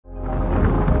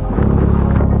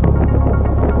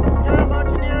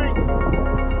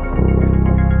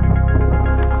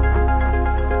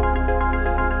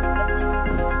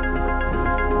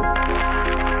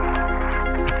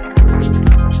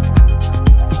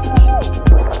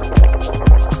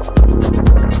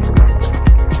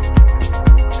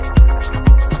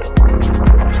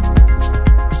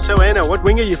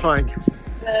are you flying?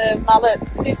 The Mullet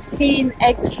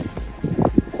 15X.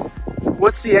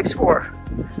 What's the X for?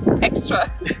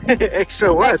 Extra.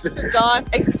 Extra what? Extra dive,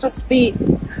 extra speed.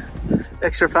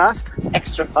 Extra fast?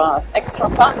 Extra fast. Extra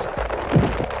fast.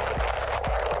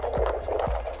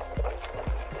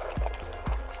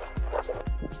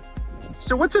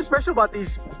 So what's so special about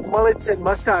these mullets and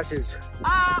mustaches?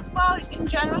 Well, in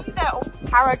general, they're all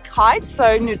Parakites,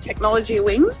 so new technology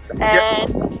wings,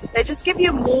 and they just give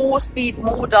you more speed,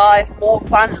 more dive, more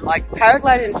fun. Like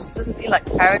paragliding just doesn't feel like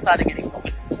paragliding anymore.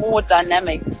 It's more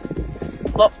dynamic,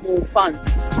 a lot more fun.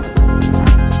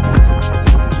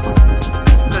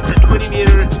 That's a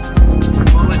 20-meter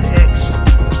MulletX.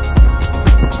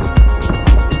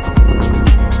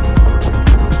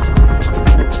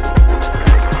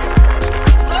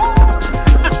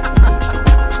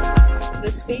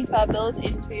 Speedbar built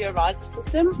into your riser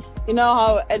system. You know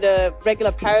how at a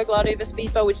regular paraglider you have a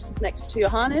speedbar which is next to your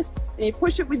harness and you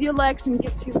push it with your legs and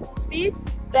gives you full speed?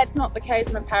 That's not the case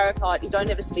in a Parakite. You don't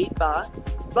have a speedbar,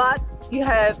 but you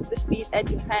have the speed at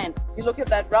your hand. You look at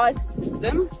that riser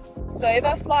system. So if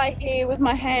I fly here with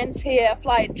my hands here, I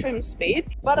fly at trim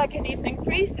speed, but I can even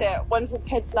increase it once it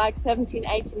hits like 17,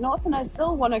 18 knots, and I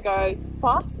still want to go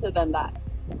faster than that.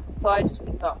 So I just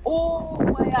can go all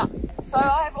the way up. So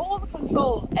I have all the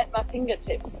control at my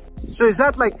fingertips. So is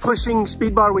that like pushing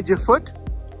speedbar with your foot?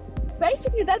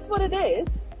 Basically that's what it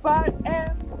is, but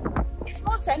it's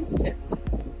more sensitive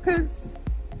because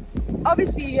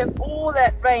obviously you have all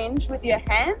that range with your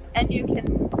hands and you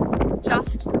can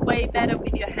adjust way better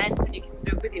with your hands than you can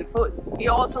do with your foot.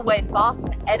 You're also way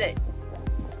faster at it.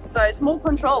 So it's more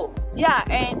control. Yeah,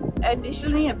 and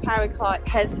additionally a Parakite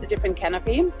has a different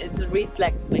canopy. It's a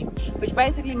reflex wing, which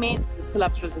basically means it's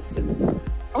collapse resistant.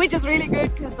 Which is really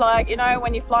good because, like, you know,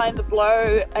 when you fly in the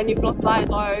blow and you fly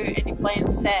low and you play in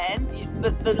the sand,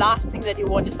 the last thing that you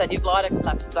want is that your glider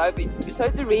collapses over you. So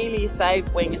it's a really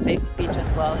safe wing, a safety feature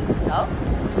as well in itself.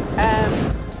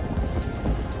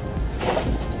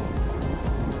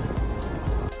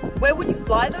 Where would you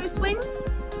fly those wings?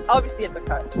 Obviously at the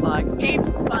coast, like heaps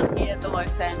of fun here at the low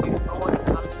sand dunes or the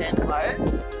kind of sand low.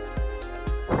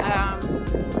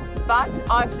 But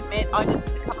I have to admit, I did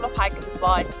a couple of hike and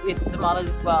flies with the Mullet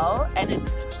as well, and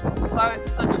it's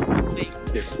such a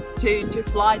good thing to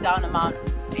fly down a mountain.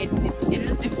 It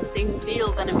is a different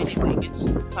feel than a mini wing. It's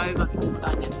just so much more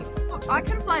dynamic. I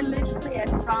can fly literally at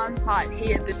ground height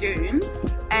here at the dunes,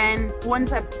 and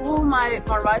once I pull my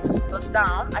riser tools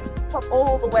down, I can pop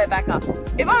all the way back up.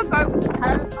 If I go with the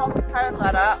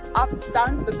paraglider up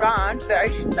down to the ground, the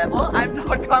ocean level, I'm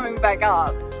not coming back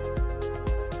up.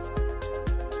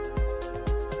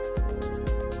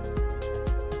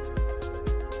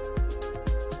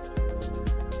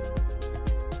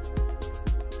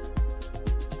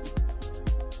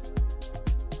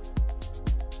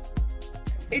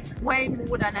 It's way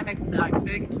more dynamic flying, so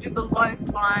you can do the low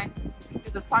flying, you can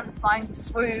do the fun flying, the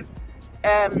swoops,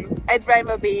 at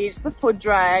Rainbow Beach, the foot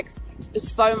drags.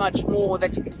 There's so much more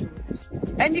that you can do with this.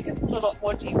 And you can pull a lot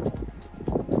more deep.